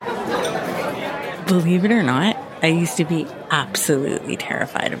Believe it or not, I used to be absolutely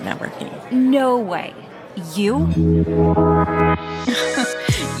terrified of networking. No way. You?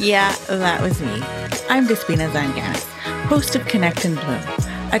 Yeah, that was me. I'm Despina Zanganis, host of Connect and Bloom,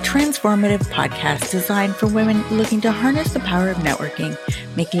 a transformative podcast designed for women looking to harness the power of networking,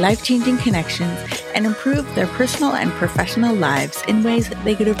 make life-changing connections, and improve their personal and professional lives in ways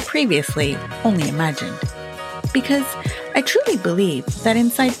they could have previously only imagined. Because I truly believe that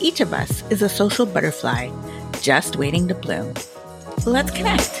inside each of us is a social butterfly just waiting to bloom. Let's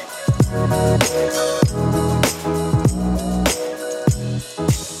connect.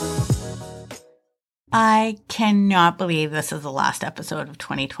 I cannot believe this is the last episode of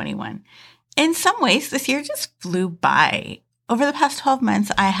 2021. In some ways, this year just flew by. Over the past 12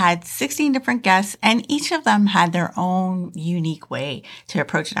 months, I had 16 different guests, and each of them had their own unique way to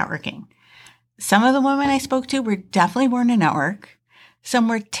approach networking. Some of the women I spoke to were definitely born to network. Some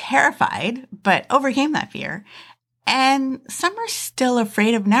were terrified, but overcame that fear. And some are still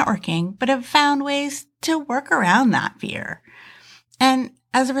afraid of networking, but have found ways to work around that fear. And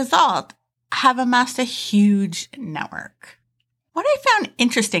as a result, have amassed a huge network. What I found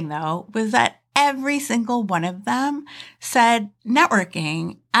interesting, though, was that every single one of them said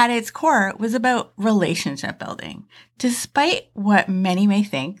networking at its core was about relationship building. Despite what many may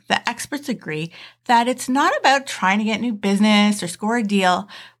think, the experts agree that it's not about trying to get new business or score a deal,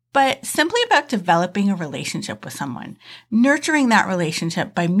 but simply about developing a relationship with someone, nurturing that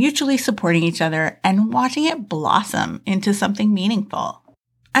relationship by mutually supporting each other and watching it blossom into something meaningful.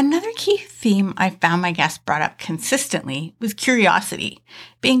 Another key theme I found my guests brought up consistently was curiosity.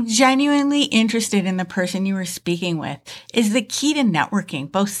 Being genuinely interested in the person you were speaking with is the key to networking,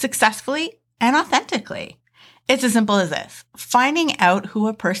 both successfully and authentically. It's as simple as this. Finding out who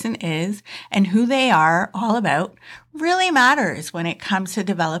a person is and who they are all about really matters when it comes to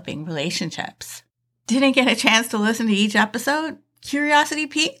developing relationships. Didn't get a chance to listen to each episode? Curiosity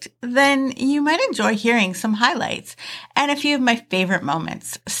piqued? Then you might enjoy hearing some highlights and a few of my favorite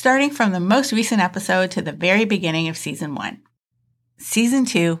moments, starting from the most recent episode to the very beginning of Season 1. Season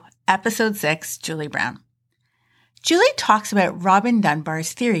 2, Episode 6, Julie Brown. Julie talks about Robin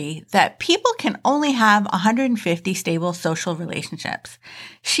Dunbar's theory that people can only have 150 stable social relationships.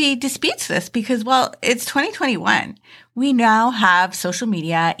 She disputes this because, well, it's 2021. We now have social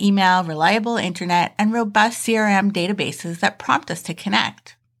media, email, reliable internet, and robust CRM databases that prompt us to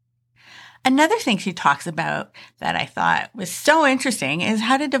connect. Another thing she talks about that I thought was so interesting is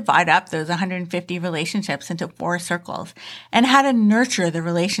how to divide up those 150 relationships into 4 circles and how to nurture the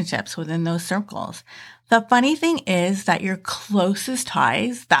relationships within those circles. The funny thing is that your closest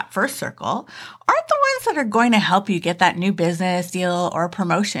ties, that first circle, aren't the ones that are going to help you get that new business deal or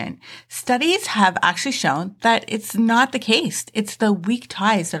promotion. Studies have actually shown that it's not the case. It's the weak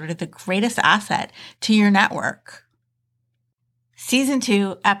ties that are the greatest asset to your network. Season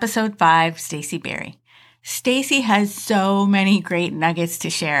 2, Episode 5, Stacey Berry. Stacey has so many great nuggets to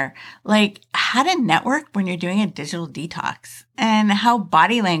share, like how to network when you're doing a digital detox and how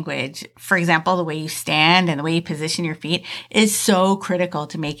body language, for example, the way you stand and the way you position your feet, is so critical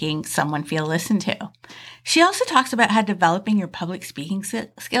to making someone feel listened to. She also talks about how developing your public speaking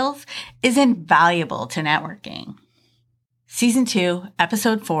skills is invaluable to networking. Season 2,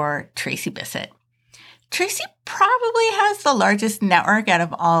 Episode 4, Tracy Bissett. Tracy probably has the largest network out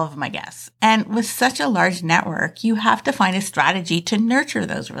of all of my guests. And with such a large network, you have to find a strategy to nurture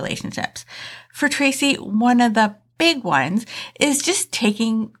those relationships. For Tracy, one of the big ones is just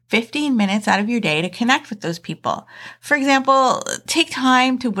taking 15 minutes out of your day to connect with those people. For example, take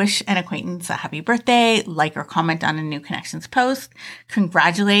time to wish an acquaintance a happy birthday, like or comment on a new connections post,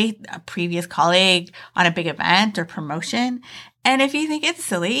 congratulate a previous colleague on a big event or promotion. And if you think it's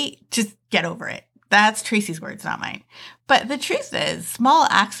silly, just get over it. That's Tracy's words, not mine. But the truth is, small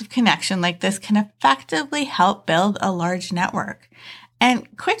acts of connection like this can effectively help build a large network. And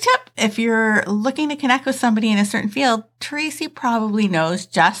quick tip, if you're looking to connect with somebody in a certain field, Tracy probably knows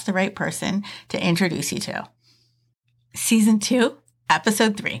just the right person to introduce you to. Season 2,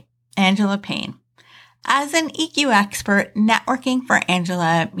 Episode 3, Angela Payne. As an EQ expert, networking for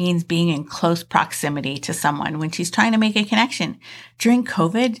Angela means being in close proximity to someone when she's trying to make a connection. During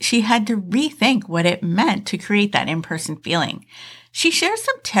COVID, she had to rethink what it meant to create that in-person feeling. She shares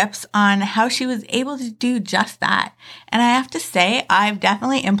some tips on how she was able to do just that. And I have to say, I've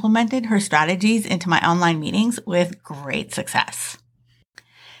definitely implemented her strategies into my online meetings with great success.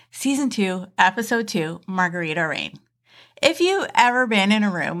 Season 2, Episode 2, Margarita Rain. If you've ever been in a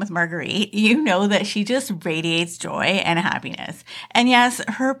room with Marguerite, you know that she just radiates joy and happiness. And yes,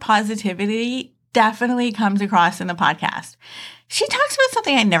 her positivity definitely comes across in the podcast. She talks about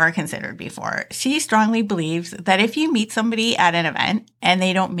something I never considered before. She strongly believes that if you meet somebody at an event and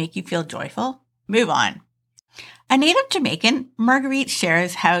they don't make you feel joyful, move on. A native Jamaican, Marguerite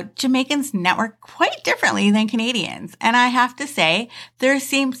shares how Jamaicans network quite differently than Canadians. And I have to say, there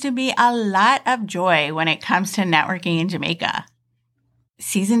seems to be a lot of joy when it comes to networking in Jamaica.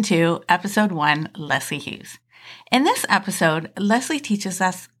 Season 2, Episode 1, Leslie Hughes. In this episode, Leslie teaches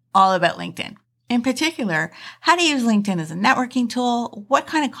us all about LinkedIn. In particular, how to use LinkedIn as a networking tool, what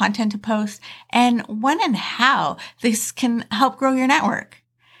kind of content to post, and when and how this can help grow your network.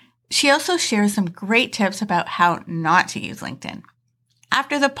 She also shares some great tips about how not to use LinkedIn.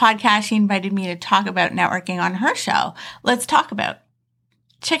 After the podcast, she invited me to talk about networking on her show, Let's Talk About.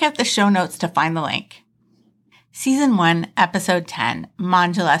 Check out the show notes to find the link. Season 1, Episode 10,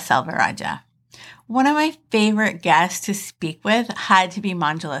 Manjula Selvaraja. One of my favorite guests to speak with had to be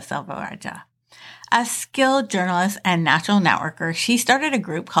Manjula Selvaraja. A skilled journalist and natural networker, she started a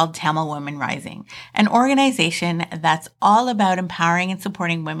group called Tamil Women Rising, an organization that's all about empowering and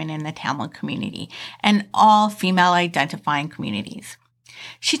supporting women in the Tamil community and all female identifying communities.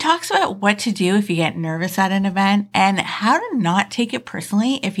 She talks about what to do if you get nervous at an event and how to not take it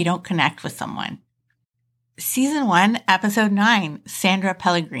personally if you don't connect with someone. Season 1, Episode 9, Sandra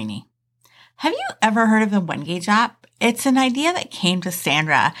Pellegrini. Have you ever heard of the Wengage app? It's an idea that came to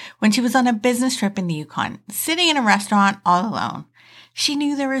Sandra when she was on a business trip in the Yukon, sitting in a restaurant all alone. She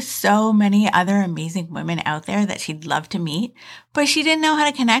knew there were so many other amazing women out there that she'd love to meet, but she didn't know how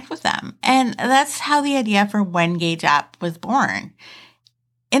to connect with them. And that's how the idea for Wengage app was born.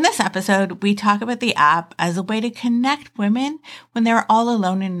 In this episode, we talk about the app as a way to connect women when they're all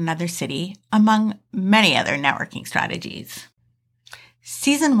alone in another city, among many other networking strategies.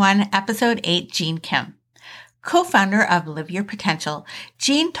 Season 1, Episode 8, Jean Kim. Co-founder of Live Your Potential,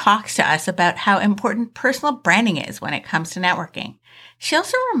 Jean talks to us about how important personal branding is when it comes to networking. She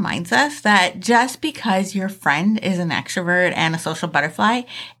also reminds us that just because your friend is an extrovert and a social butterfly,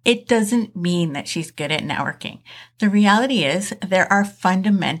 it doesn't mean that she's good at networking. The reality is there are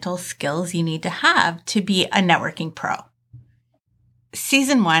fundamental skills you need to have to be a networking pro.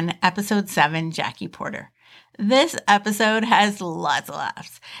 Season 1, Episode 7, Jackie Porter. This episode has lots of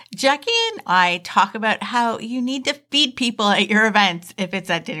laughs. Jackie and I talk about how you need to feed people at your events if it's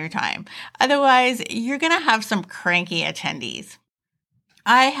at dinner time. Otherwise, you're going to have some cranky attendees.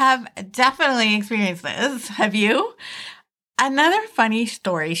 I have definitely experienced this. Have you? Another funny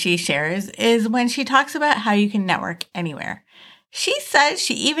story she shares is when she talks about how you can network anywhere. She says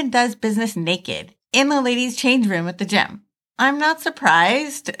she even does business naked in the ladies' change room at the gym. I'm not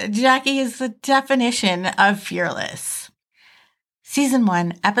surprised. Jackie is the definition of fearless. Season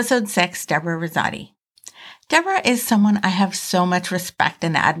 1, Episode 6, Deborah Rosati. Deborah is someone I have so much respect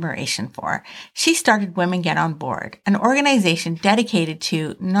and admiration for. She started Women Get On Board, an organization dedicated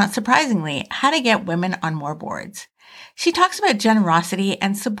to, not surprisingly, how to get women on more boards. She talks about generosity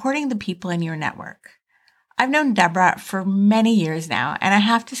and supporting the people in your network. I've known Deborah for many years now, and I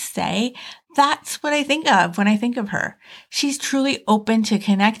have to say, that's what I think of when I think of her. She's truly open to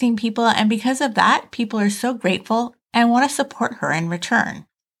connecting people, and because of that, people are so grateful and want to support her in return.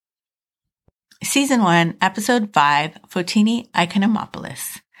 Season 1, Episode 5, Fotini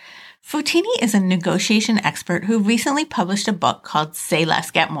Ikonomopoulos. Fotini is a negotiation expert who recently published a book called Say Less,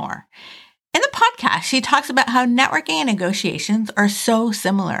 Get More. In the podcast, she talks about how networking and negotiations are so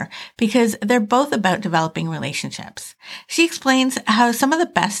similar because they're both about developing relationships. She explains how some of the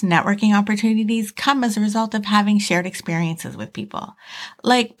best networking opportunities come as a result of having shared experiences with people,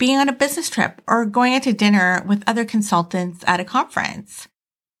 like being on a business trip or going out to dinner with other consultants at a conference.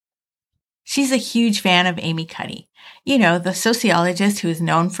 She's a huge fan of Amy Cuddy, the sociologist who is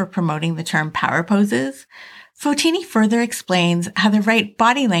known for promoting the term power poses. Fotini further explains how the right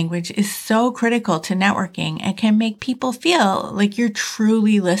body language is so critical to networking and can make people feel like you're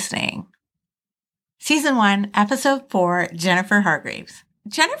truly listening. Season 1, Episode 4, Jennifer Hargreaves.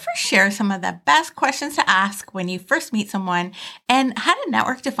 Jennifer shares some of the best questions to ask when you first meet someone and how to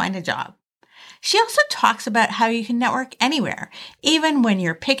network to find a job. She also talks about how you can network anywhere, even when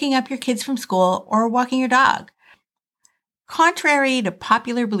you're picking up your kids from school or walking your dog. Contrary to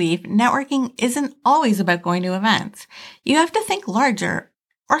popular belief, networking isn't always about going to events. You have to think larger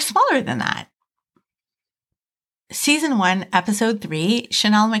or smaller than that. Season 1, Episode 3,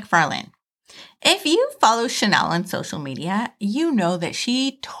 Chanel McFarlane. If you follow Chanel on social media, you know that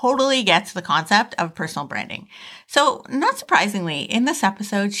she totally gets the concept of personal branding. So, not surprisingly, in this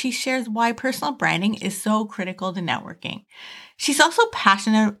episode, she shares why personal branding is so critical to networking. She's also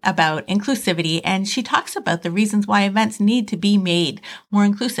passionate about inclusivity, and she talks about the reasons why events need to be made more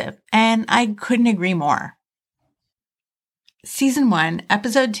inclusive, and I couldn't agree more. Season 1,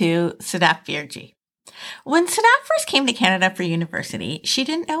 Episode 2, Sadaf Virji. When Sadaf first came to Canada for university, she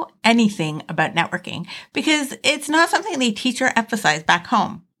didn't know anything about networking because it's not something they teach or emphasize back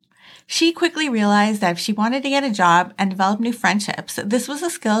home. She quickly realized that if she wanted to get a job and develop new friendships, this was a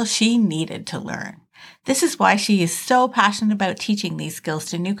skill she needed to learn. This is why she is so passionate about teaching these skills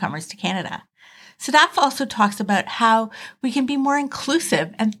to newcomers to Canada. Sadaf also talks about how we can be more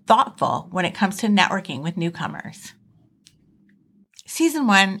inclusive and thoughtful when it comes to networking with newcomers. Season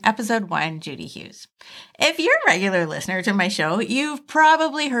 1, Episode 1, Judy Hughes. If you're a regular listener to my show, you've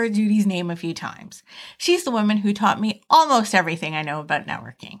probably heard Judy's name a few times. She's the woman who taught me almost everything I know about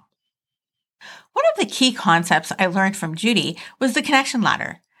networking. One of the key concepts I learned from Judy was the connection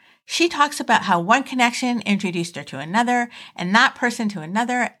ladder. She talks about how one connection introduced her to another, and that person to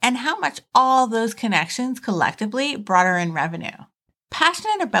another, and how much all those connections collectively brought her in revenue.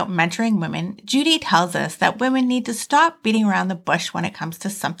 Passionate about mentoring women, Judy tells us that women need to stop beating around the bush when it comes to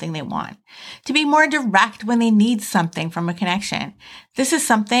something they want, to be more direct when they need something from a connection. This is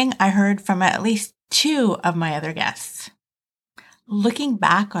something I heard from at least 2 of my other guests. Looking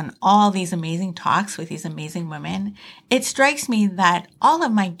back on all these amazing talks with these amazing women, it strikes me that all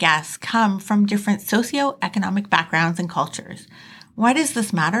of my guests come from different socioeconomic backgrounds and cultures. Why does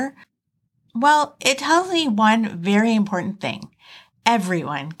this matter? Well, it tells me one very important thing.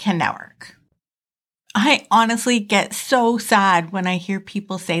 Everyone can network. I honestly get so sad when I hear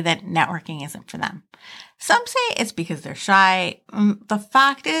people say that networking isn't for them. Some say it's because they're shy. The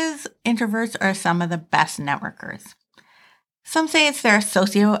fact is, introverts are some of the best networkers. Some say it's their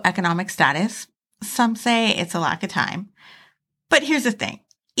socioeconomic status. Some say it's a lack of time. But here's the thing.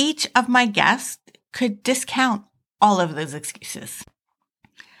 Each of my guests could discount all of those excuses.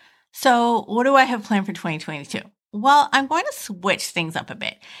 So what do I have planned for 2022? Well, I'm going to switch things up a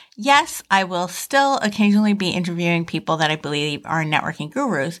bit. Yes, I will still occasionally be interviewing people that I believe are networking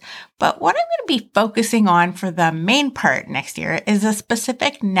gurus, but what I'm going to be focusing on for the main part next year is a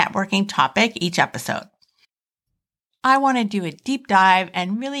specific networking topic each episode. I want to do a deep dive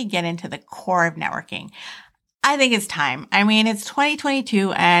and really get into the core of networking. I think it's time. I mean, it's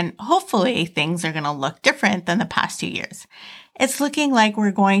 2022 and hopefully things are going to look different than the past 2 years. It's looking like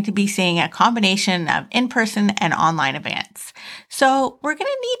we're going to be seeing a combination of in-person and online events. So we're going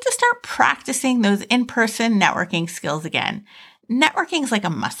to need to start practicing those in-person networking skills again. Networking is like a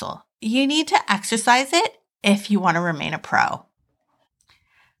muscle. You need to exercise it if you want to remain a pro.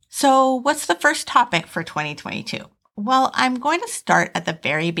 So what's the first topic for 2022? Well, I'm going to start at the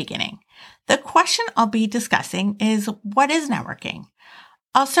very beginning. The question I'll be discussing is, what is networking?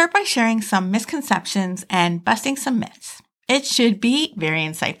 I'll start by sharing some misconceptions and busting some myths. It should be very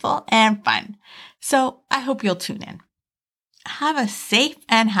insightful and fun. So I hope you'll tune in. Have a safe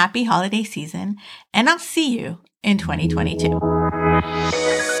and happy holiday season, and I'll see you in 2022.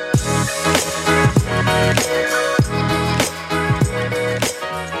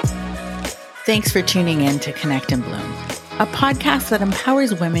 Thanks for tuning in to Connect and Bloom, a podcast that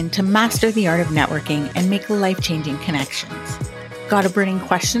empowers women to master the art of networking and make life-changing connections. Got a burning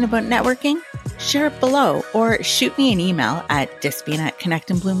question about networking? Share it below or shoot me an email at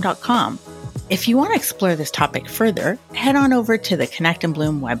dispina@connectandbloom.com. If you want to explore this topic further, head on over to the Connect and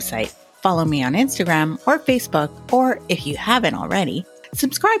Bloom website. Follow me on Instagram or Facebook, or if you haven't already,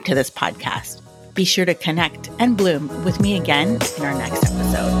 subscribe to this podcast. Be sure to connect and bloom with me again in our next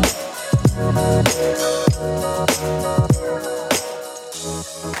episode.